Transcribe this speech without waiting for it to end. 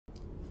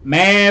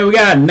Man, we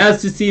got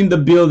Nasty in the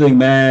building,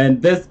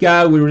 man. This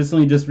guy, we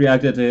recently just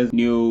reacted to his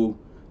new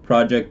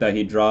project that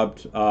he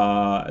dropped.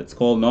 It's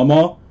called No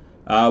More.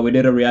 We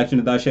did a reaction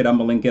to that shit. I'm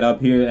gonna link it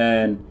up here.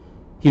 And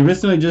he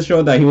recently just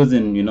showed that he was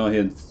in, you know,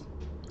 his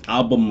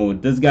album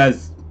mood. This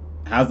guy's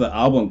has an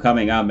album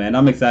coming out, man.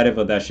 I'm excited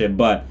for that shit.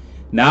 But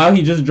now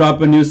he just dropped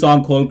a new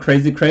song called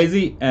Crazy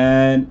Crazy.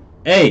 And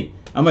hey,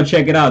 I'm gonna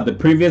check it out. The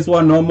previous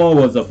one, No More,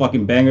 was a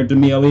fucking banger to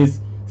me, at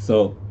least.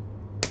 So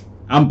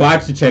I'm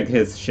about to check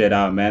his shit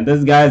out, man.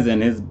 This guy's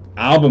in his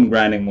album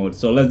grinding mode.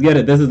 So let's get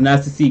it. This is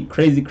Nasty C,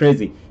 Crazy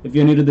Crazy. If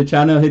you're new to the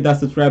channel, hit that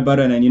subscribe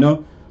button and, you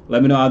know,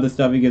 let me know other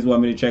stuff you guys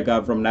want me to check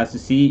out from Nasty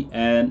C.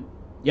 And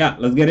yeah,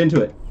 let's get into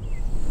it.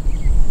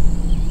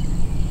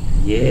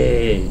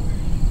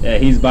 Yeah,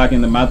 he's back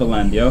in the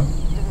motherland, yo.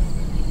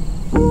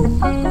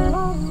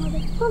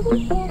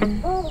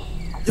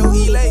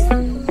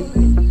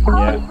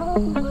 Yeah.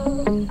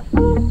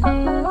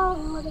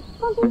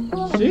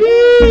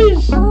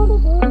 Sheesh.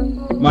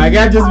 My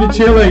guy just be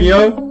chilling,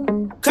 yo.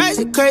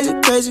 Crazy, crazy,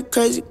 crazy,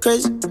 crazy,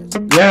 crazy.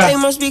 Yeah. They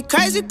must be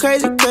crazy,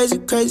 crazy, crazy,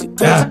 crazy, crazy.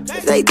 Yeah.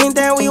 They think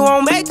that we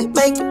won't make it,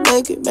 make it,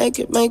 make it, make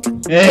it, make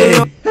it.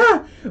 Hey,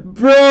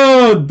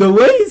 bro, the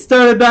way he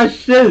started that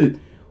shit.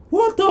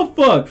 What the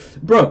fuck?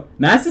 Bro,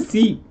 Nasty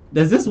C,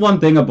 there's this one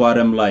thing about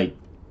him, like,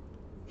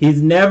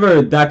 he's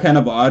never that kind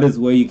of artist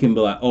where you can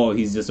be like, oh,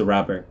 he's just a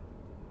rapper.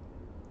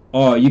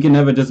 Or you can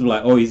never just be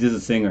like, oh, he's just a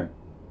singer.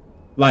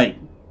 Like,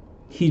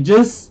 he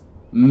just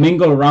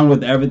mingle around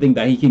with everything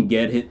that he can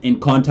get in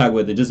contact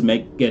with. It just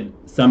make it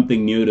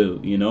something new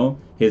to, you know,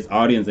 his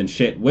audience and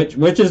shit.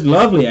 Which is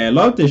lovely. I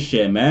love this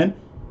shit, man.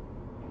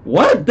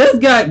 What? This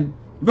guy,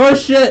 bro,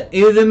 shit,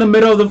 is in the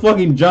middle of the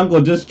fucking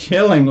jungle just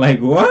chilling. Like,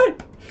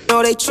 what?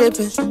 Know they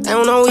tripping, they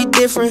don't know we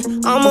different.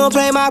 I'ma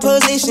play my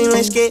position,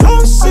 let's get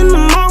lost in the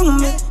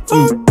moment.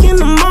 Fuck in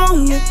the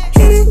moment,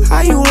 hit it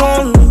how you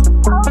want it.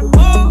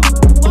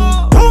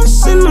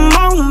 Lost in the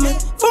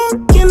moment,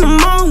 fuck in the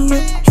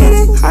moment, hit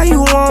it how you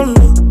want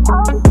it.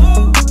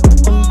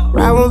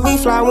 Ride with me,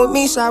 fly with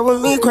me, side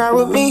with me, cry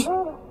with me.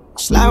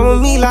 Slide with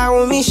me, lie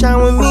with me,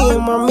 shine with me,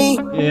 and my me.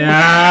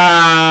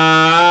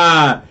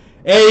 Yeah.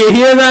 Hey, you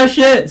hear that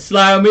shit?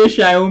 Slide with me,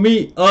 shine with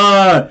me.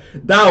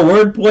 That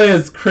wordplay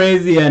is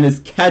crazy and it's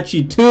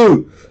catchy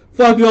too.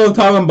 Fuck you all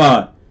talking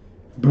about?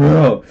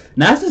 Bro,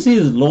 Nasty C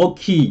is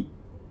low-key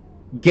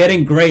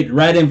getting great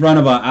right in front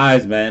of our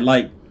eyes, man.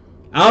 Like,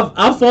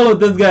 I've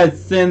followed this guy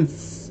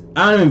since,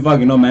 I don't even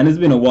fucking know, man. It's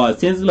been a while.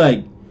 Since,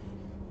 like,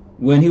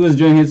 when he was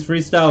doing his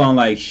freestyle on,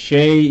 like,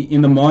 Shay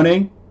in the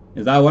Morning.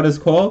 Is that what it's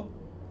called?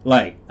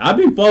 Like, I've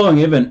been following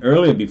even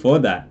earlier before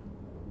that.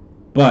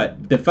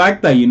 But the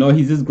fact that, you know,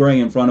 he's just growing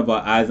in front of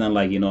our eyes and,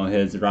 like, you know,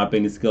 his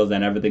rapping skills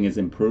and everything is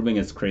improving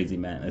is crazy,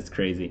 man. It's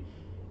crazy.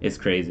 It's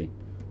crazy.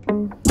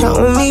 Count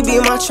with me, be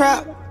my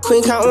trap.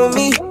 Queen count with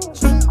me.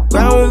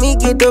 Ground with me,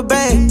 get the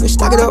bag. Bitch,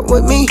 stack it up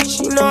with me.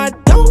 She know I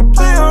don't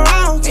play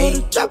around.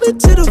 Ay. Drop it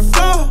to the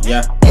floor.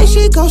 Yeah. And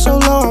she go so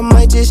low, I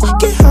might just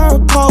get her a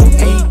pole.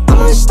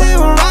 I'ma stay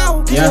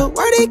around. Yeah.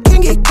 Where they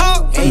can get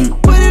caught. Put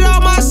it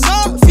on my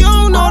soul. If you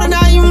don't know, then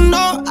now you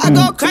know. I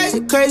go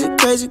crazy, crazy,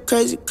 crazy,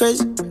 crazy,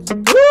 crazy.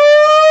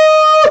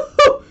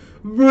 Woo!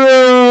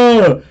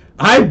 Bro,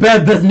 I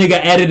bet this nigga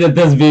edited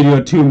this video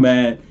too,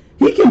 man.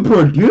 He can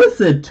produce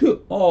it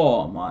too.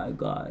 Oh my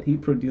god, he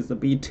produced the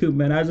beat too,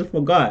 man. I just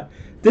forgot.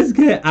 This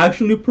guy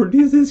actually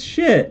produces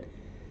shit.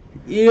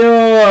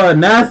 Yo,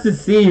 Nasty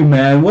C,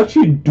 man. What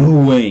you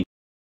doing?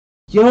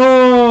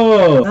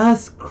 Yo,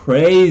 that's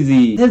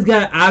crazy. This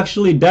guy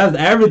actually does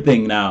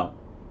everything now.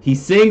 He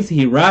sings,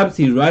 he raps,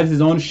 he writes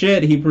his own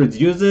shit, he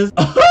produces.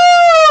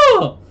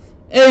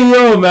 Hey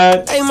yo,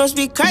 man. They must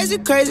be crazy,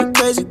 crazy,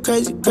 crazy,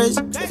 crazy, crazy.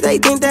 They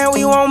think that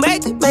we won't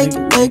make it, make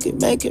it, make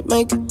it, make it,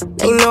 make it.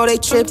 They know they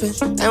tripping,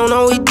 they don't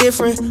know we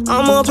different.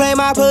 I'ma play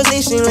my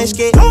position, let's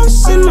get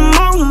lost in the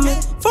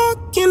moment.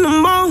 Fuck in the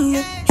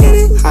moment,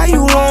 hit it how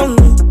you want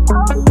it.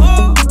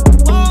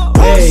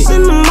 Lost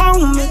in the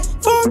moment,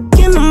 fuck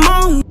in the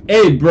moment.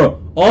 Hey bro,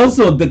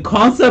 also the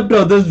concept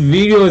of this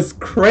video is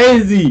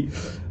crazy.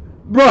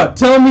 Bro,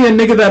 tell me a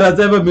nigga that has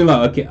ever been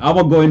like, okay, I'm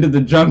gonna go into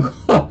the jungle.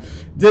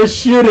 Just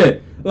shoot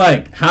it.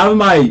 Like, have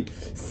my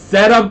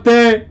setup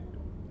there.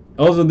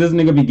 Also, this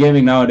nigga be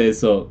gaming nowadays,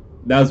 so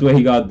that's where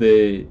he got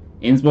the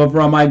inspo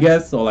from, I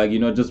guess. Or, like, you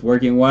know, just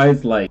working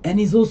wise. Like, and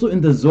he's also in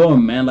the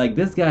zone, man. Like,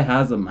 this guy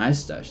has a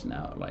mustache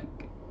now. Like,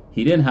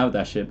 he didn't have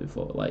that shit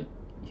before. Like,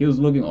 he was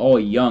looking all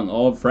young,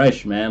 all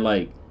fresh, man.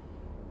 Like,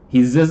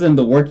 he's just in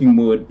the working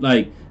mood.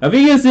 Like, have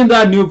you guys seen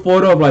that new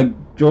photo of, like,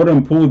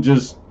 Jordan Poole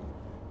just,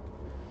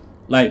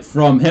 like,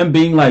 from him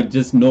being, like,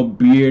 just no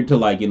beard to,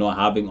 like, you know,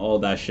 having all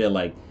that shit,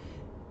 like,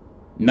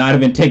 not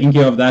even taking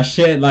care of that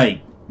shit, like,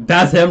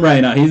 that's him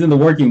right now. He's in the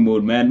working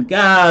mood, man.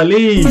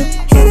 Golly. Hit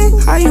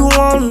it how you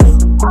want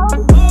it.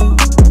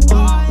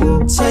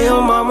 Tell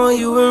your mama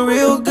you in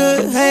real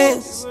good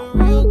hands.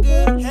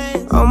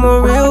 I'm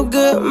a real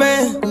good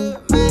man.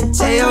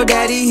 Tell your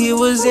daddy he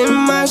was in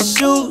my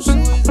shoes.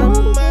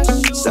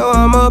 So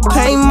I'ma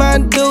pay my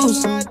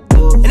dues.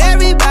 And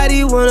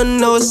everybody wanna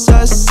know it's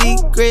our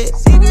secret.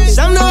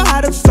 Some know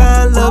how to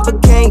find love.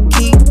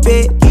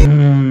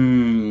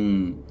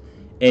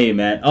 Hey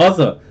man,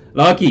 also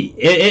Lucky,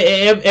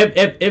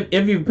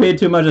 if you pay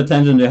too much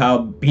attention to how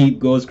beat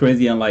goes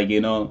crazy and like,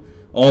 you know,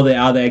 all the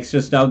other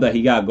extra stuff that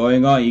he got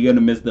going on, you're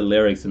gonna miss the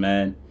lyrics,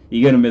 man.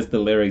 You're gonna miss the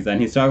lyrics, and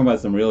he's talking about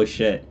some real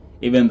shit.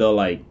 Even though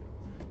like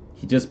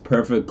he just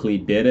perfectly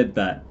did it.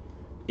 That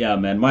yeah,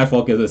 man, my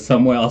focus is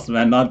somewhere else,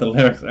 man, not the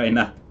lyrics right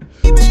now.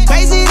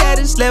 Crazy that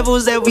it's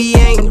levels that we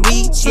ain't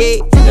reach yet.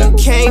 Yeah. You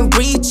can't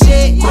breach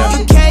it, yeah.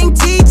 You can't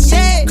teach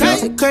it.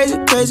 Crazy, crazy,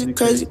 crazy,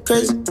 crazy,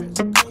 crazy.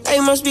 They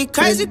must be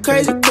crazy,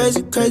 crazy,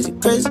 crazy, crazy,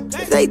 crazy.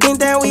 They think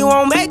that we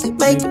won't make it,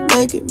 make it,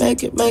 make it,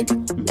 make it, make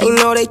it. They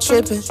know they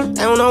tripping.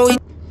 They don't know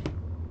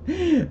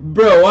we.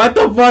 Bro, what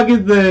the fuck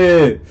is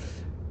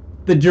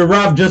the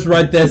giraffe just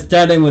right there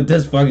standing with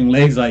his fucking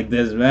legs like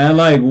this, man?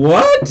 Like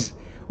what?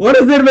 What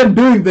is it even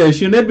doing there?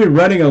 Shouldn't it be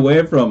running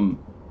away from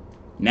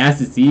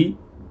Nasty C?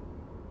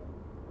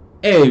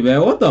 Hey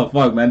man, what the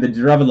fuck, man? The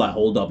giraffe is like,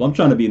 hold up, I'm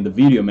trying to be in the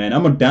video, man.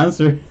 I'm a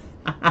dancer.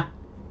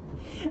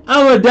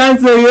 I'm a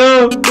dancer,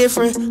 yo.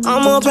 Different.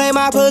 I'ma play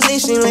my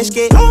position. Let's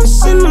get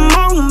lost in the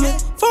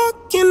moment.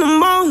 Fuck in the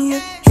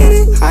moment.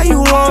 Hit it how you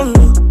want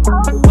it.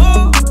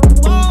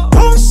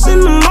 Lost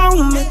in the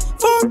moment.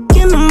 Fuck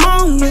in the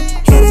moment.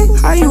 Hit it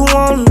how you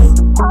want it.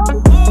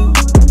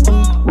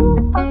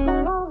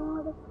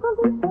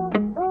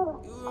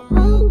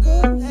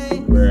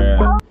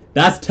 Bruh.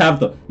 That's tough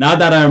though. Now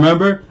that I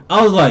remember,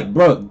 I was like,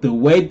 bro, the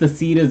way the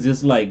seat is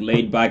just like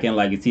laid back and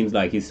like it seems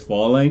like he's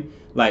falling.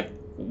 Like,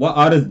 what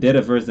artist did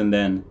it first, and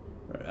then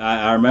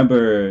I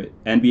remember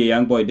NBA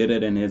Youngboy did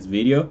it in his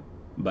video,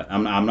 but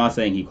I'm not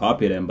saying he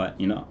copied him, but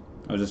you know,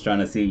 I was just trying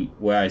to see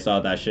where I saw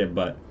that shit.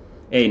 But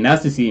hey,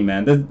 nice to see,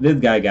 man. This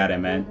guy got it,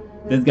 man.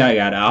 This guy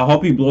got it. I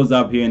hope he blows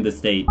up here in the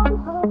state.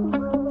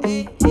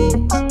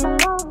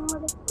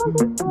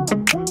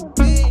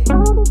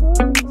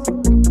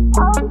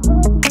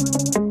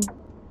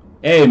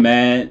 Hey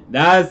man,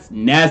 that's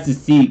nasty to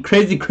see.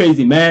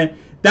 Crazy, man.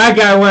 That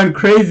guy went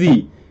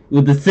crazy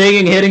with the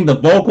singing, hitting the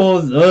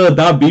vocals.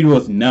 That beat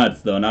was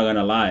nuts though, not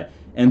gonna lie.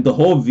 And the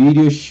whole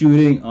video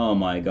shooting, oh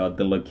my god,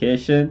 the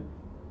location.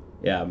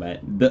 Yeah man,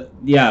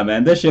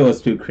 this shit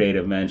was too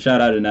creative, man.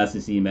 Shout out to Nasty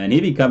C, man. He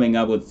be coming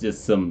up with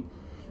just some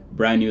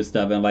brand new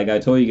stuff, and like I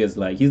told you guys,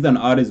 like he's an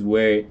artist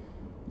where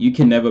you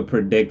can never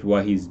predict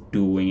what he's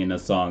doing in a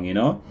song, you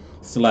know?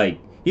 It's like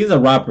he's a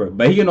rapper,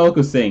 but he can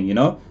also sing, you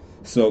know?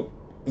 So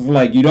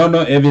like you don't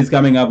know if he's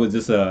coming up with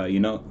just a, you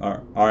know,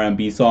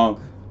 R&B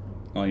song,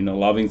 or you know,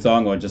 loving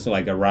song, or just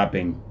like a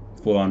rapping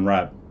full-on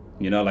rap,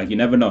 you know? Like you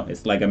never know.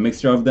 It's like a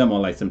mixture of them, or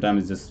like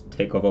sometimes it's just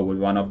take over with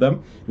one of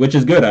them, which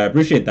is good. I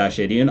appreciate that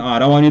shit, you know? I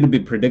don't want you to be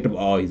predictable.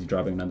 Oh, he's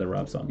dropping another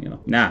rap song, you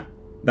know? Nah,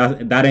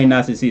 that ain't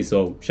Nasty C.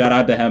 So shout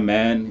out to him,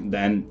 man.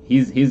 And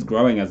he's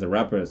growing as a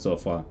rapper so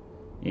far,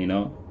 you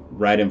know,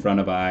 right in front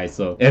of our eyes.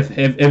 So if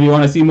you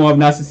want to see more of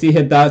Nasty C,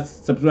 hit that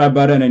subscribe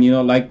button, and you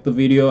know, like the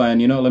video,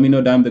 and you know, let me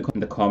know down in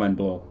the comment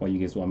below what you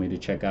guys want me to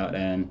check out.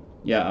 And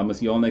yeah, I'm gonna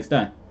see you all next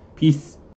time. Peace.